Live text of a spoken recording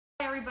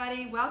Hi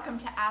everybody, welcome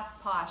to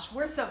Ask POSH.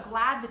 We're so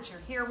glad that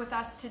you're here with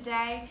us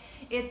today.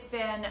 It's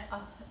been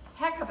a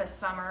heck of a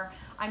summer.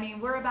 I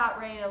mean, we're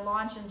about ready to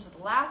launch into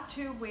the last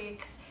 2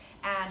 weeks,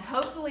 and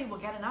hopefully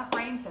we'll get enough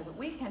rain so that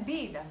we can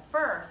be the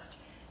first,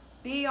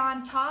 be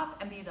on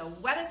top, and be the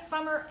wettest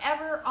summer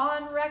ever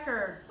on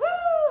record.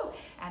 Woo!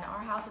 And our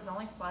house is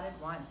only flooded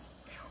once.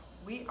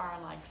 We are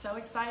like so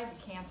excited,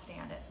 we can't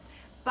stand it.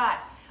 But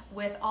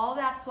with all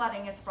that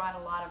flooding, it's brought a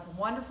lot of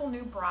wonderful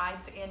new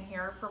brides in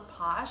here for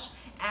POSH,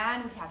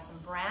 and we have some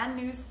brand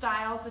new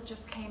styles that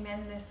just came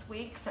in this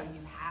week, so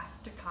you have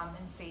to come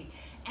and see.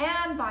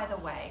 And by the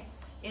way,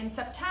 in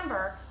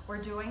September,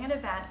 we're doing an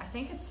event. I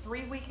think it's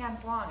 3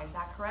 weekends long, is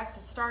that correct?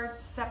 It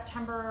starts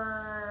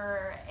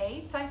September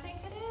 8th, I think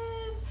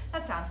it is.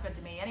 That sounds good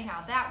to me.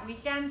 Anyhow, that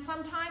weekend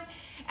sometime,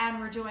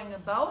 and we're doing a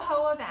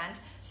boho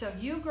event, so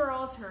you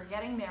girls who are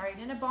getting married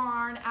in a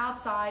barn,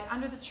 outside,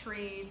 under the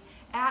trees,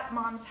 at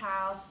mom's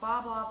house,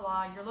 blah, blah,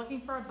 blah. You're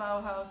looking for a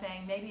boho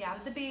thing, maybe out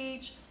at the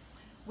beach.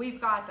 We've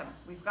got them.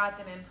 We've got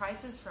them in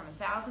prices from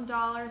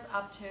 $1,000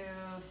 up to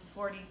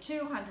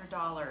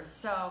 $4,200.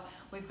 So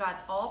we've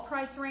got all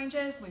price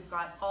ranges. We've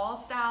got all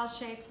styles,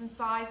 shapes, and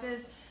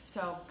sizes.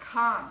 So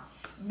come,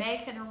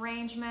 make an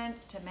arrangement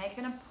to make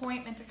an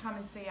appointment to come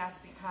and see us,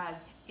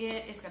 because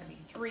it is going to be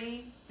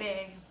 3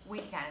 big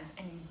weekends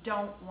and you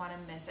don't want to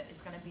miss it.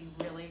 It's going to be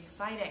really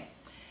exciting.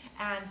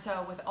 And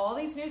so with all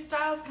these new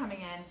styles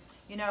coming in,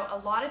 you know, a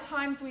lot of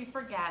times we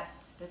forget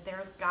that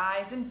there's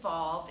guys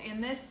involved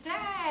in this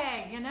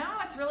day. You know,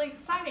 it's really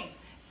exciting.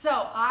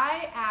 So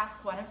I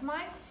asked one of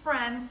my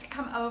friends to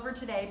come over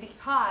today,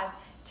 because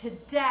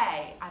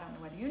today, I don't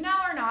know whether you know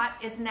or not,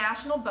 is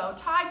National Bow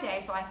Tie Day.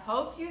 So I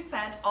hope you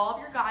sent all of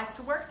your guys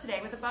to work today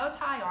with a bow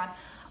tie on.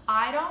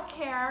 I don't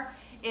care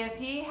if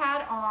he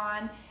had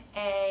on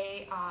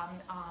a,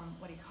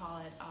 what do you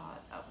call it,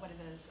 what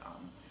it is,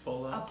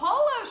 a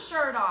polo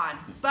shirt on.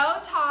 Bow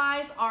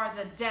ties are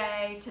the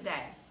day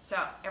today. So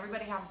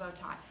everybody have a bow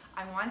tie.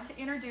 I want to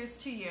introduce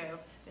to you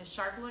this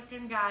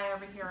sharp-looking guy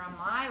over here on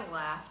my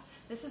left.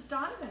 This is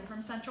Donavon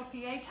from Central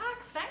PA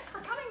Tux. Thanks for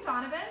coming,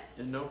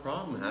 Donavon. No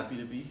problem. Happy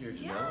to be here,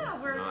 Janelle.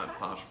 Yeah, we're excited. At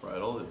POSH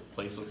Bridal. The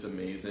place looks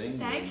amazing.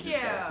 Thank you.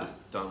 Just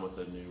got done with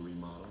a new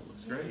remodel. It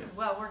looks great.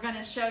 Well, we're going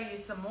to show you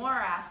some more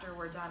after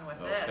we're done with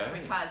this,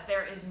 because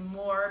there is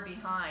more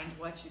behind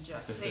what you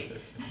just see.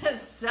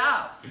 So,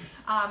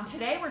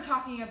 today we're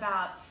talking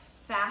about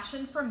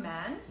fashion for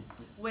men,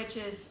 which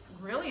is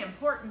really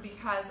important,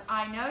 because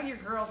I know your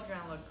girls are going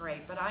to look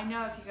great, but I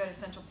know if you go to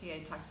Central PA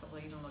Tuxedo,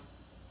 they'll even look,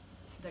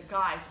 the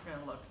guys are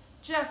going to look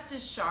just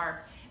as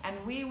sharp, and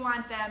we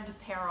want them to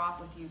pair off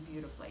with you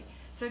beautifully.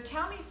 So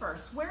tell me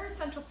first, where is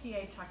Central PA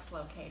Tux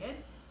located?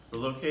 We're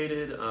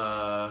located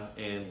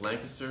in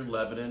Lancaster,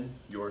 Lebanon,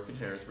 York, and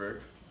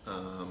Harrisburg.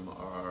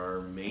 Our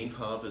main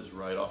hub is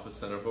right off of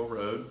Centerville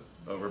Road,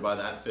 over by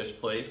that fish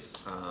place.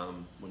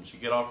 Once you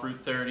get off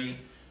Route 30,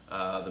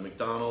 the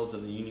McDonald's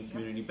and the Union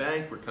Community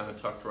Bank, we're kind of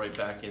tucked right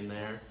back in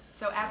there.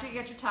 So after you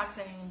get your tux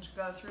in, you can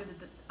go through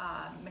the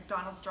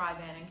McDonald's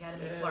drive-in and get a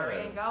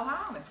McFlurry and go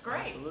home. It's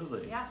great.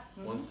 Absolutely. Yeah.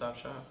 One-stop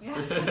shop.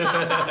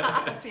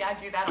 Yeah. See, I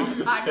do that all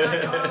the time when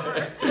I go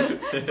over.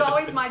 It's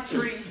always my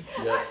treat.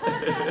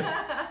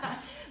 Yeah.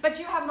 But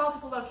you have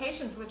multiple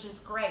locations, which is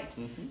great,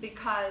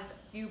 because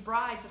you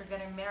brides that are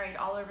getting married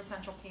all over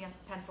Central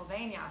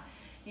Pennsylvania,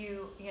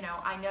 you know,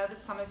 I know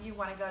that some of you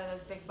want to go to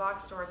those big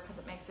box stores because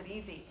it makes it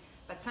easy.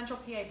 But Central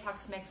PA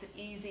Tux makes it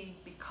easy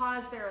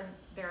because they're in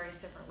various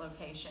different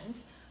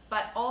locations,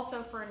 but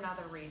also for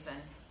another reason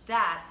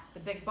that the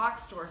big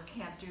box stores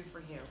can't do for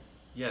you.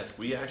 Yes,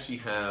 we actually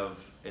have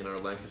in our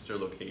Lancaster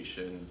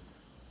location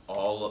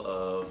all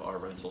of our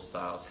rental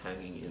styles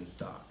hanging in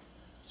stock.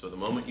 So the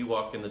moment you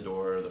walk in the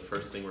door, the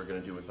first thing we're going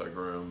to do with our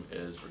groom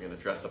is we're going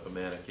to dress up a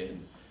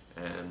mannequin,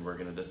 and we're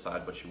going to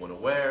decide what you want to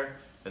wear,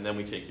 and then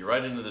we take you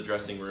right into the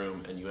dressing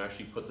room and you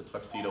actually put the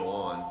tuxedo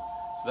on,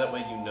 so that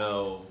way you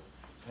know,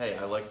 hey,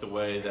 I like the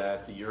way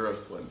that the Euro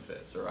Slim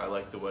fits, or I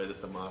like the way that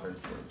the Modern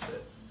Slim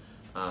fits.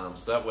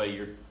 So that way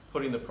you're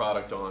putting the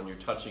product on, you're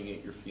touching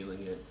it, you're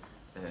feeling it,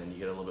 and you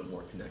get a little bit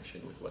more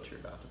connection with what you're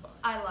about to buy.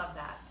 I love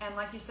that. And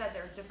like you said,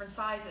 there's different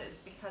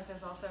sizes, because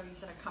there's also, you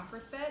said, a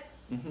comfort fit.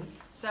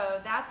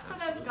 So that's for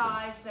those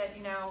guys that,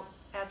 you know,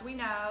 as we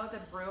know, the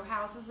brew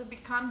houses have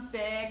become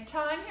big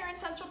time here in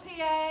Central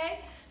PA.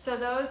 So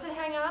those that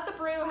hang out at the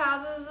brew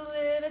houses a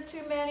little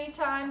too many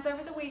times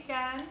over the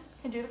weekend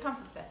can do the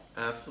comfort fit.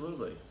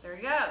 Absolutely. There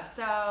you go.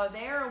 So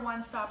they're a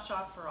one-stop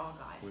shop for all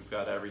guys. We've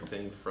got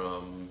everything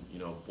from, you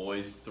know,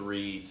 boys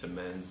 3 to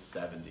men's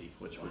 70,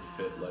 which would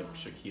fit like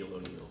Shaquille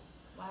O'Neal.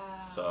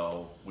 Wow.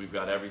 So we've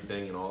got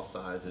everything in all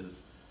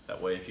sizes.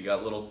 That way, if you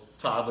got little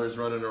toddlers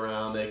running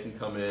around, they can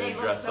come in and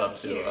dress up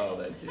too. Oh,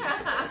 they do.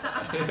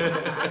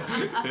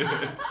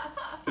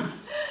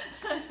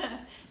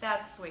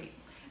 That's sweet.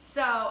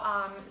 So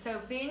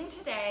being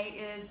today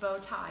is Bow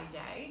Tie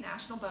Day,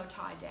 National Bow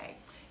Tie Day,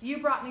 you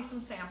brought me some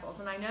samples,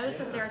 and I noticed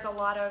that there's a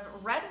lot of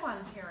red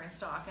ones here in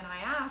stock, and I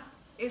asked,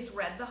 is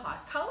red the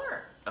hot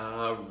color?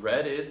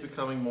 Red is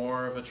becoming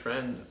more of a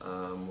trend.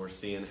 We're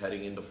seeing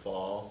heading into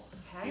fall.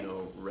 Okay. You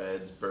know,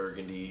 reds,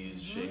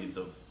 burgundies, shades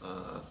of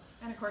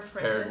and of course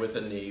paired with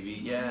a navy.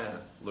 Yeah,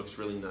 looks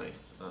really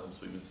nice. So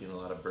we've been seeing a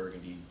lot of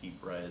burgundies, deep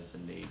reds,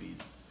 and navies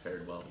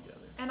paired well together.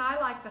 And I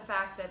like the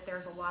fact that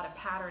there's a lot of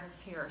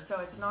patterns here, so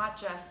it's not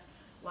just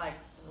like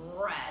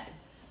red.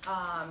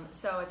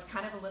 So it's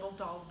kind of a little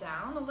dulled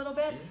down a little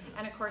bit. Yeah.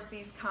 And of course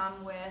these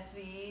come with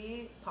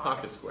the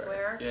Pocket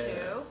square.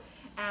 too.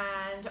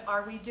 And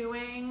are we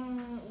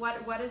doing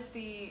what is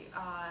the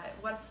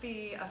what's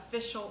the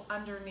official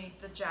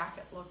underneath the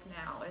jacket look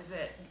now? Is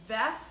it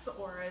vests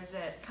or is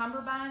it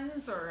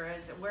cummerbunds or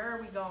is it, where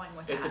are we going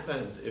with that? It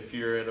depends. If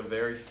you're at a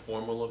very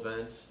formal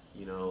event,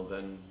 you know,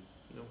 then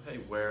hey,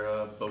 wear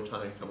a bow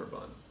tie and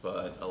cummerbund.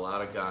 But a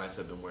lot of guys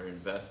have been wearing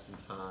vests and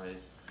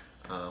ties,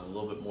 a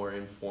little bit more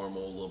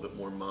informal, a little bit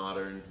more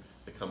modern.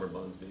 The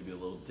cummerbund's maybe a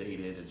little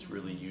dated. It's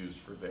really used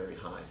for very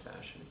high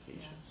fashion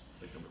occasions.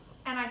 The cummerbund.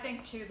 And I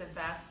think too the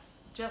vests,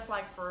 just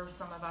like for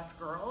some of us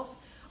girls,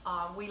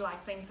 we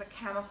like things that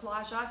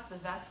camouflage us. The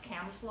vests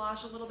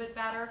camouflage a little bit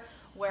better,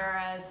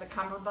 whereas the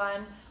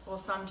cummerbund will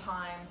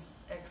sometimes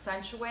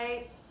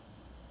accentuate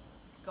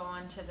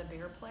going to the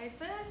beer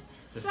places.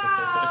 So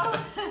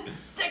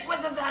stick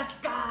with the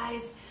vest,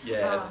 guys.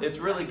 Yeah, it's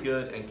really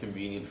good and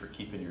convenient for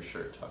keeping your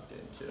shirt tucked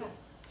in too. Yeah.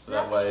 So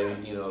that way,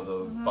 True. you know,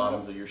 the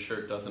bottoms of your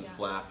shirt doesn't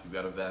flap. You've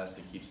got a vest.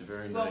 It keeps it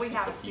very nice. Well, we and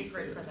have a cohesive.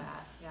 secret for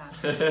that. Yeah.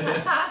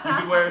 You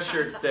can wear a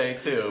shirt stay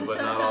too, but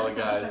not all the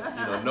guys,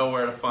 know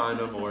where to find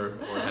them or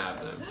have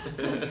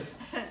them.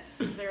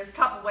 There's a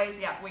couple ways,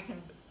 we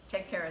can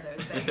take care of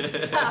those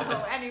things.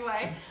 So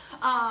anyway,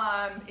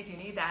 if you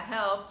need that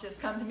help, just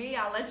come to me.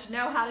 I'll let you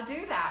know how to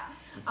do that.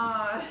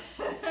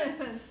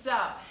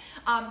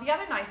 The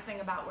other nice thing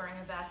about wearing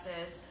a vest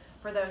is,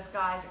 for those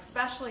guys,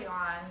 especially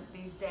on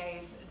these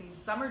days, these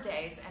summer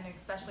days, and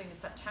especially in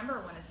September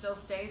when it still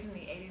stays in the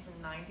 80s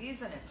and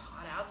 90s and it's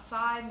hot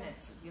outside and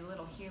it's a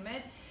little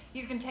humid,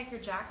 you can take your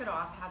jacket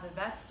off, have the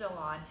vest still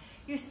on.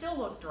 You still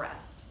look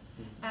dressed.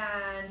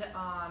 And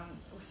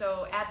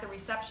so at the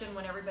reception,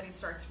 when everybody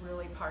starts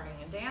really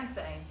partying and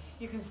dancing,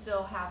 you can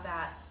still have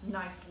that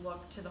nice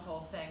look to the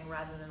whole thing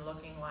rather than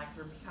looking like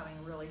you're becoming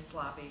really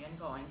sloppy and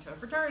going to a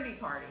fraternity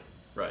party.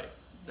 Right.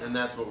 Yeah. And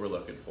that's what we're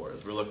looking for,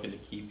 is we're looking to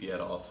keep you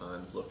at all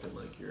times looking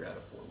like you're at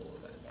a formal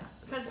event. Yeah.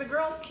 Because the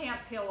girls can't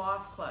peel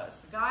off clothes.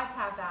 The guys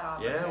have that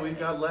opportunity. Yeah, we've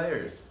got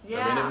layers.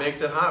 Yeah. I mean, it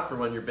makes it hot for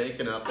when you're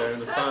baking out there in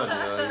the sun.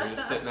 You're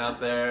just sitting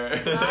out there.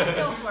 I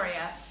feel for you.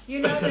 You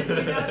know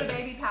the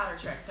baby powder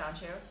trick,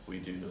 don't you? We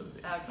do know the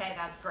baby. Okay,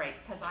 that's great,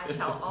 because I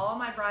tell all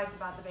my brides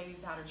about the baby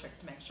powder trick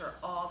to make sure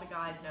all the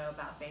guys know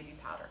about baby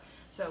powder.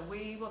 So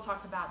we will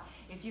talk about,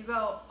 if you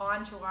go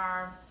onto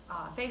our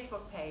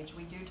Facebook page,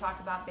 we do talk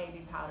about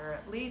baby powder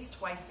at least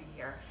twice a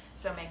year.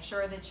 So make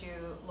sure that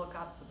you look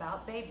up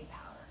about baby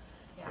powder.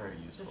 Yeah. Very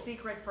useful. It's a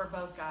secret for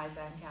both guys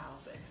and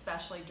gals,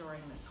 especially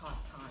during this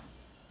hot time.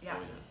 Yeah.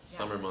 Oh, yeah.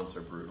 Summer months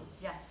are brutal.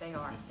 Yeah, they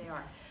are. They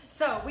are.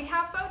 So we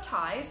have bow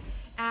ties,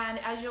 and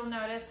as you'll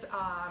notice,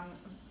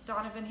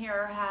 Donavon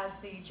here has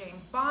the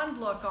James Bond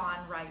look on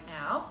right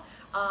now.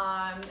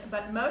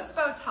 But most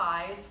bow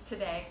ties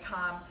today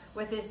come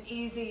with this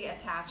easy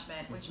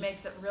attachment, which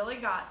makes it really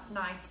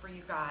nice for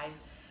you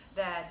guys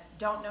that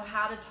don't know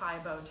how to tie a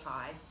bow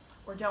tie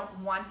or don't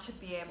want to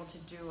be able to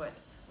do it,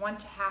 want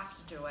to have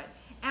to do it,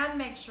 and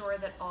make sure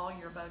that all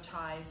your bow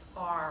ties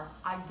are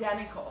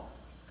identical.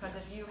 Because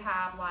if you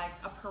have like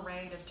a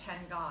parade of 10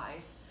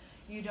 guys,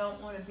 you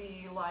don't want to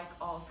be like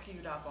all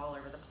skewed up all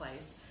over the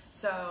place.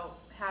 So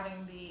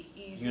having the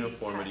easy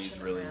uniformity is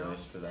really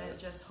nice for that. It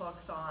just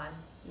hooks on.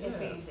 Yeah.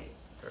 It's easy.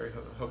 Very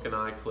hook and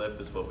eye clip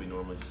is what we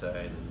normally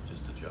say, and then you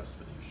just adjust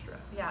with your strap.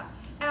 Yeah,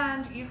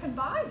 and you can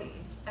buy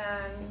these,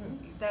 and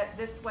that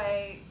this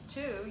way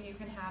too you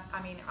can have.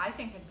 I mean, I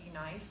think it'd be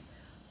nice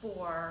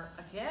for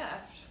a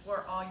gift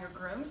for all your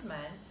groomsmen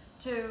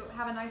to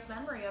have a nice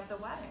memory of the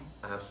wedding.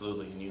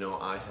 Absolutely, and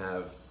I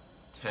have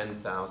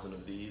 10,000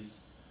 of these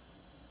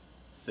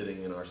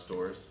sitting in our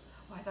stores.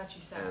 Oh, I thought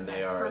you said and that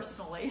they are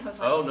personally. I was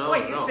like, oh, no,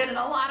 boy, you've been in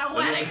a lot of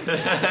weddings.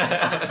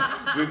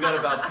 We've got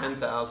about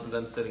 10,000 of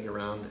them sitting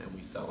around, and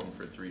we sell them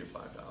for $3 to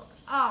 $5.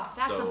 Oh,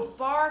 that's a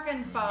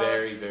bargain, folks.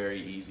 Very, very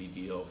easy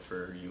deal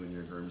for you and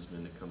your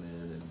groomsmen to come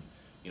in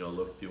and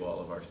look through all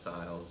of our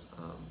styles.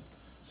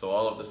 So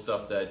all of the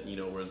stuff that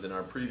was in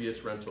our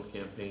previous rental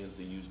campaigns,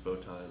 the used bow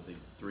ties, like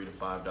 $3 to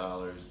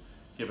 $5.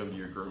 Give them to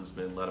your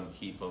groomsmen, let them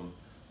keep them.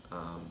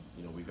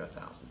 We've got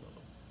thousands of them.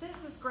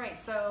 This is great.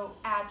 So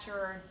at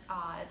your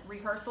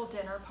rehearsal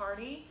dinner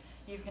party,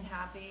 you can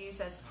have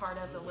these as part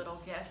of the little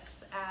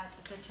gifts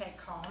to take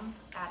home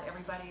at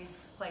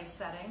everybody's place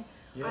setting.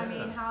 Yeah. I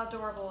mean, how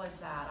adorable is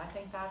that? I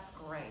think that's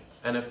great.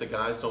 And if the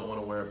guys don't want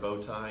to wear a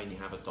bow tie and you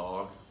have a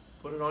dog,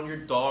 put it on your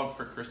dog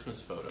for Christmas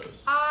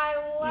photos. I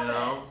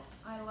love it.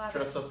 I love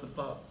Dress up the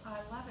pup. I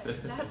love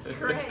it. That's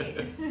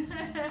great.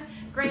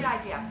 Great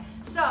idea.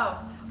 So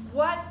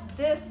what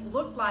this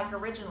looked like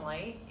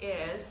originally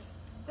is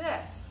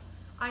this.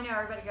 I know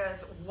everybody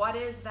goes, what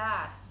is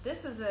that?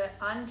 This is an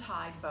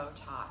untied bow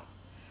tie.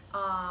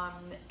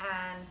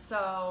 And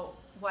so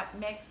what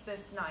makes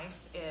this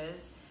nice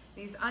is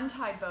these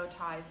untied bow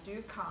ties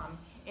do come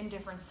in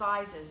different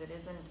sizes. It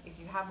isn't, if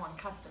you have one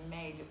custom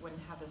made, it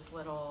wouldn't have this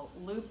little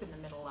loop in the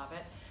middle of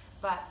it.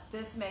 But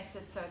this makes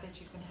it so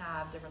that you can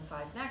have different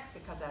size necks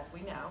because, as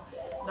we know,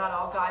 not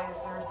all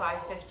guys are a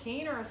size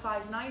 15 or a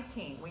size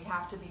 19. We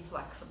have to be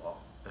flexible.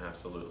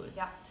 Absolutely.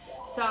 Yeah.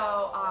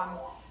 So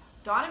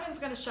Donovan's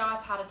going to show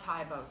us how to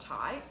tie a bow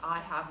tie. I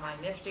have my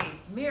nifty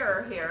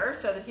mirror here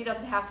so that he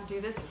doesn't have to do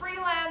this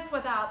freelance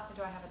without,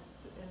 do I have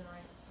it in the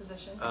right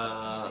position?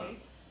 See?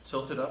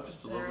 Tilt it up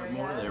just a little bit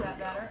more. There is that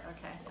better?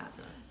 Okay, yeah.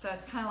 So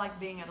it's kind of like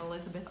being at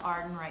Elizabeth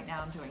Arden right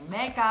now doing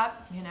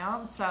makeup, you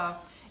know. So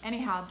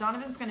anyhow,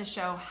 Donovan's going to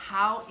show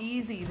how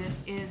easy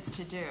this is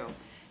to do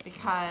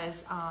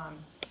because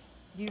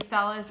you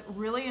fellas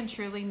really and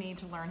truly need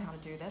to learn how to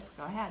do this.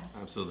 Go ahead.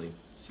 Absolutely.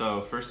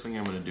 So first thing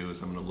I'm going to do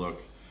is I'm going to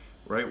look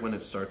right when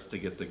it starts to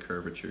get the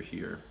curvature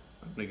here.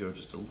 I'm going to go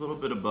just a little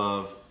bit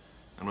above.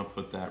 I'm going to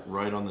put that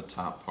right on the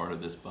top part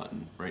of this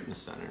button, right in the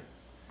center.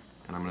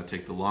 And I'm going to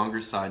take the longer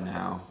side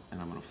now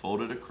and I'm going to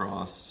fold it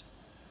across.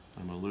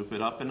 I'm going to loop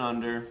it up and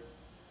under,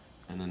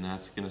 and then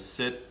that's going to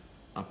sit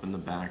up in the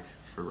back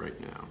for right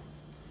now.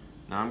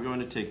 Now I'm going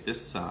to take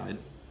this side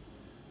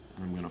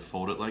and I'm going to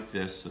fold it like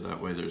this so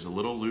that way there's a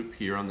little loop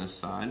here on this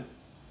side,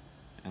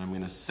 and I'm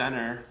going to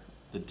center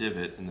the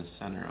divot in the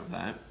center of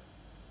that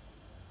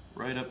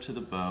right up to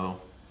the bow.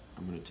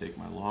 I'm going to take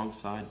my long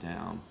side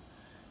down,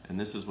 and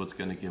this is what's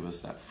going to give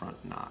us that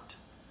front knot.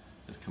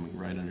 It's coming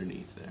right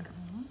underneath there.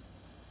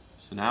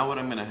 So now what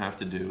I'm going to have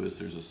to do is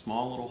there's a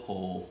small little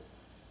hole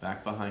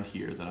back behind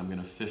here that I'm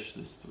going to fish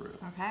this through.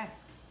 Okay.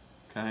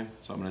 Okay,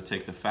 so I'm going to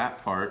take the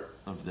fat part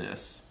of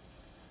this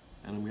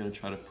and I'm going to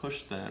try to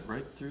push that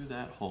right through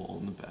that hole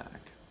in the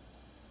back.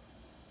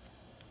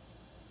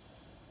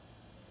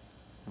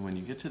 And when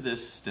you get to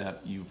this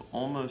step, you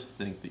almost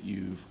think that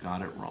you've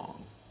got it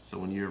wrong. So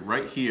when you're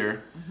right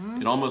here,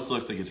 it almost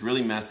looks like it's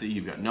really messy,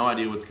 you've got no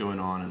idea what's going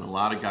on, and a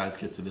lot of guys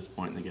get to this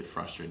point and they get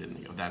frustrated and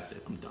they go, that's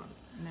it, I'm done.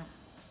 No.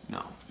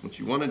 No, what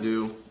you want to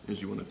do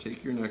is you want to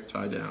take your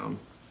necktie down,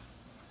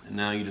 and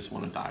now you just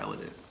want to dial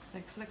it in.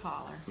 Fix the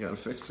collar. You got to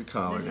fix the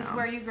collar now. This is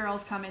where you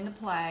girls come into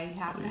play.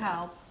 You have to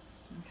help.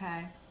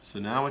 Okay. So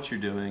now what you're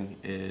doing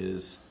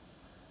is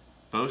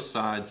both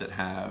sides that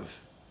have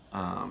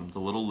the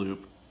little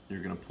loop,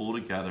 you're going to pull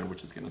together,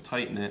 which is going to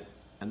tighten it,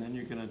 and then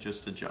you're going to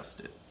just adjust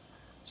it.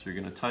 So you're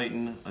going to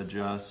tighten,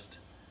 adjust,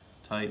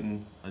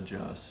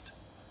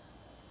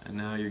 and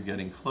now you're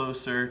getting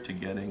closer to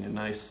getting a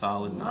nice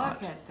solid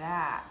knot. Look at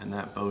that. And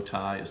that bow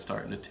tie is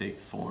starting to take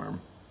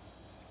form.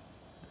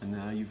 And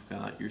now you've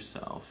got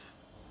yourself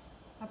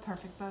a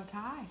perfect bow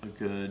tie. A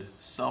good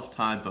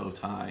self-tie bow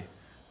tie.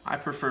 I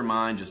prefer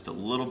mine just a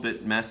little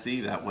bit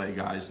messy. That way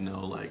guys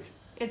know, like,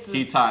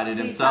 he tied it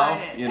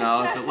himself. You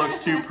know, if it looks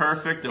too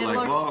perfect, they're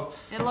like, well,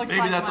 maybe like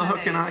that's a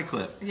hook and eye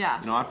clip. Yeah.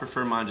 You know, I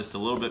prefer mine just a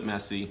little bit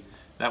messy.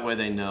 That way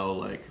they know,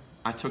 like,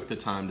 I took the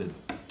time to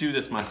do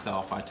this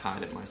myself. I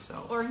tied it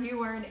myself. Or you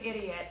were an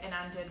idiot and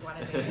undid one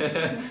of these.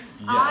 Yes.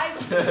 I've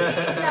seen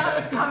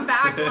those come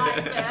back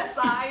like this.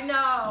 I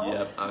know.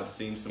 Yep, I've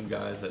seen some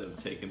guys that have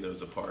taken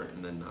those apart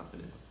and then not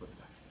been able to put it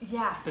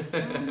back.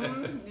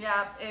 Yeah.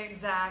 Yep,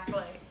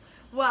 exactly.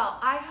 Well,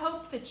 I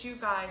hope that you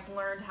guys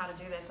learned how to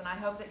do this, and I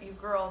hope that you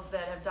girls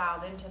that have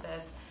dialed into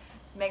this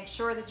make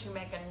sure that you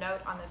make a note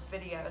on this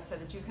video so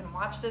that you can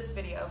watch this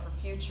video for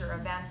future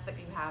events that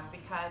you have,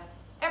 because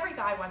every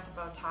guy wants a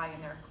bow tie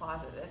in their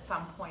closet at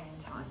some point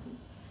in time.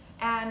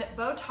 And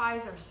bow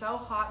ties are so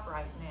hot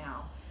right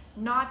now,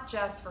 not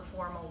just for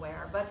formal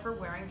wear, but for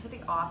wearing to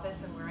the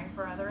office and wearing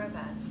for other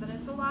events, that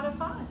it's a lot of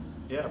fun.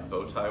 Yeah,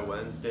 bow tie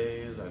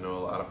Wednesdays. I know a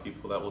lot of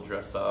people that will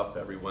dress up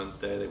every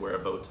Wednesday. They wear a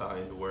bow tie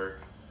into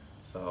work.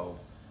 So,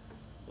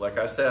 like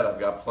I said, I've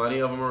got plenty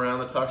of them around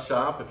the Tux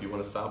shop. If you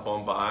want to stop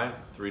on by,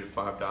 $3 to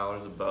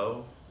 $5 a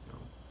bow.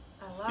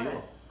 It's a I love steal.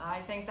 it. I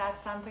think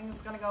that's something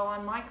that's going to go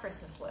on my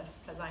Christmas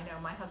list, because I know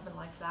my husband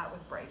likes that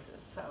with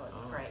braces, so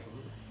it's great.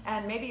 Absolutely.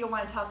 And maybe you'll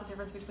want to tell us the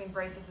difference between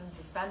braces and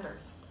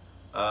suspenders.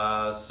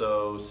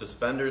 So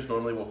suspenders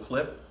normally will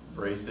clip.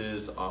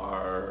 Braces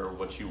are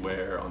what you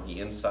wear on the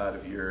inside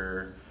of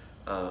your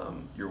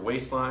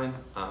waistline.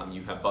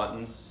 You have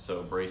buttons,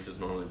 so braces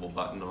normally will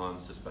button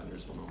on.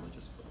 Suspenders will normally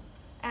just clip.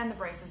 And the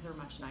braces are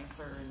much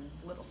nicer and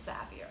a little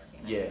savvier.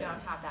 You know? Yeah. You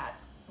don't have that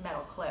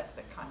metal clip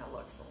that kind of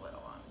looks a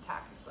little on the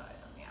tacky side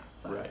on the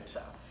outside. Right.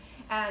 So,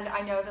 and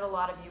I know that a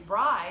lot of you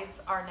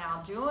brides are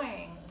now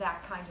doing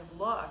that kind of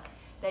look,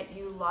 that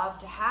you love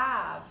to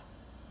have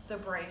the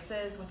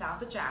braces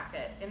without the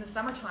jacket, in the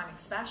summertime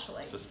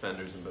especially.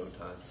 Suspenders and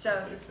bow ties.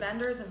 So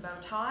suspenders and bow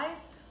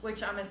ties,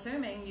 which I'm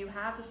assuming you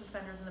have the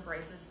suspenders and the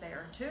braces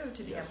there too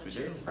to be able to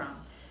choose from.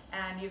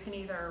 And you can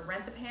either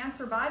rent the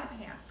pants or buy the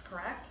pants,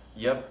 correct?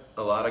 Yep,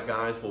 a lot of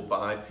guys will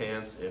buy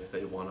pants if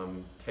they want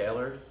them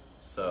tailored.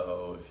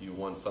 So if you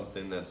want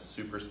something that's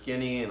super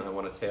skinny and I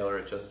want to tailor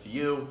it just to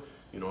you,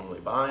 you normally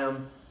buy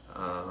them.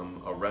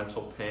 A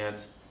rental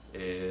pant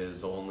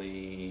is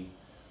only,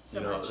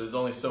 there's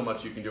only so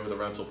much you can do with a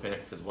rental pant,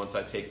 because once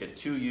I take it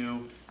to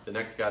you, the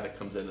next guy that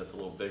comes in that's a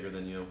little bigger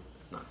than you,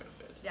 it's not going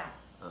to fit. Yeah.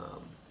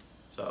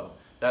 So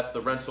that's the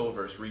rental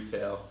versus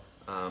retail.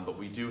 But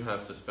we do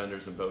have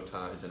suspenders and bow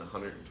ties in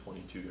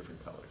 122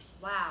 different colors.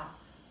 Wow.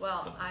 Well,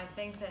 So. I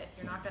think that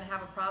you're not going to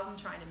have a problem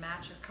trying to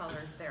match your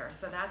colors there.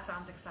 So that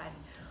sounds exciting.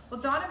 Well,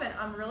 Donovan,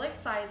 I'm really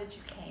excited that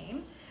you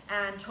came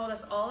and told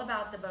us all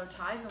about the bow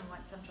ties and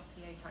what Central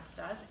PA Tux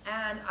does.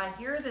 And I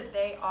hear that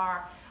they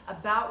are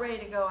about ready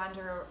to go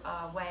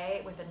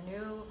underway with a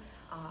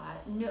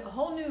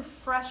whole new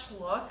fresh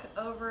look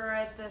over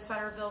at the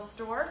Centerville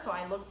store. So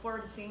I look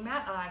forward to seeing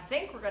that. And I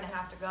think we're going to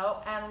have to go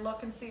and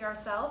look and see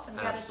ourselves and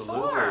get a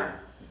tour.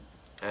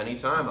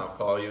 Anytime. I'll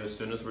call you as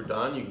soon as we're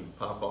done. You can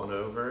pop on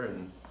over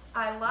and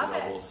I love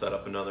it. We'll set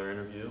up another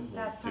interview.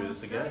 We'll do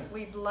this again.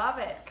 Great. We'd love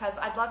it, because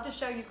I'd love to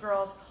show you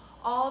girls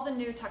all the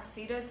new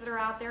tuxedos that are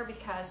out there,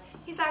 because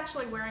he's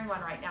actually wearing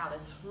one right now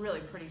that's really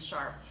pretty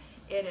sharp.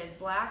 It is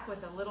black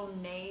with a little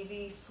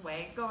navy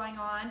suede going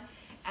on,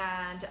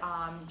 and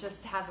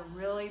just has a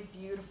really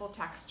beautiful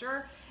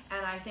texture.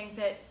 And I think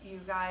that you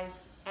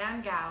guys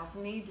and gals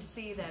need to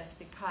see this,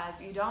 because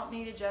you don't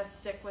need to just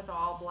stick with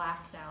all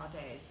black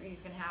nowadays. You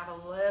can have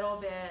a little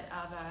bit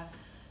of a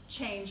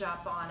change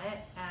up on it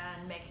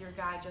and make your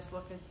guy just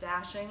look as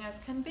dashing as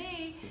can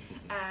be,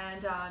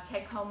 and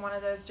take home one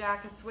of those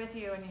jackets with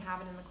you, and you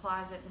have it in the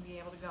closet and be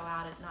able to go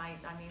out at night.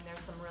 I mean, there's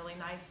some really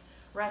nice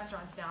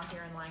restaurants down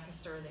here in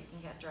Lancaster that you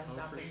can get dressed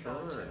up and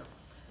go to.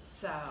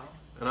 So.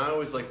 And I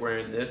always like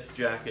wearing this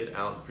jacket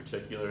out in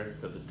particular,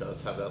 because it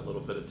does have that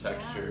little bit of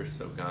texture,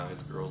 so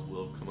guys, girls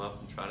will come up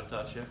and try to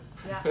touch you.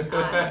 Yeah.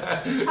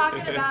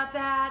 Talking about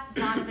that,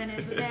 Donovan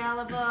is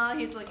available.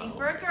 He's looking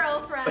for a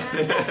girlfriend.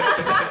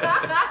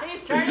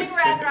 He's turning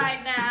red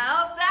right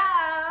now.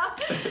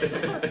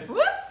 So,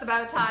 whoops, the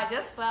bow tie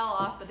just fell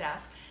off the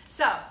desk.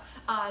 So,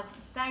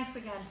 thanks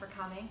again for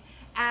coming.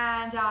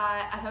 And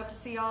I hope to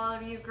see all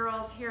of you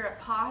girls here at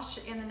POSH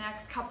in the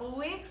next couple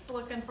weeks,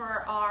 looking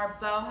for our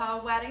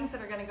boho weddings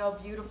that are going to go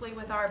beautifully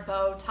with our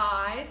bow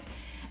ties.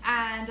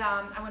 And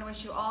I want to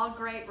wish you all a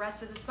great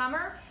rest of the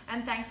summer,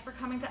 and thanks for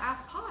coming to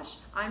Ask POSH.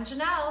 I'm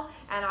Janelle,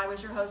 and I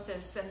was your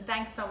hostess, and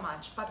thanks so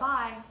much.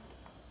 Bye-bye.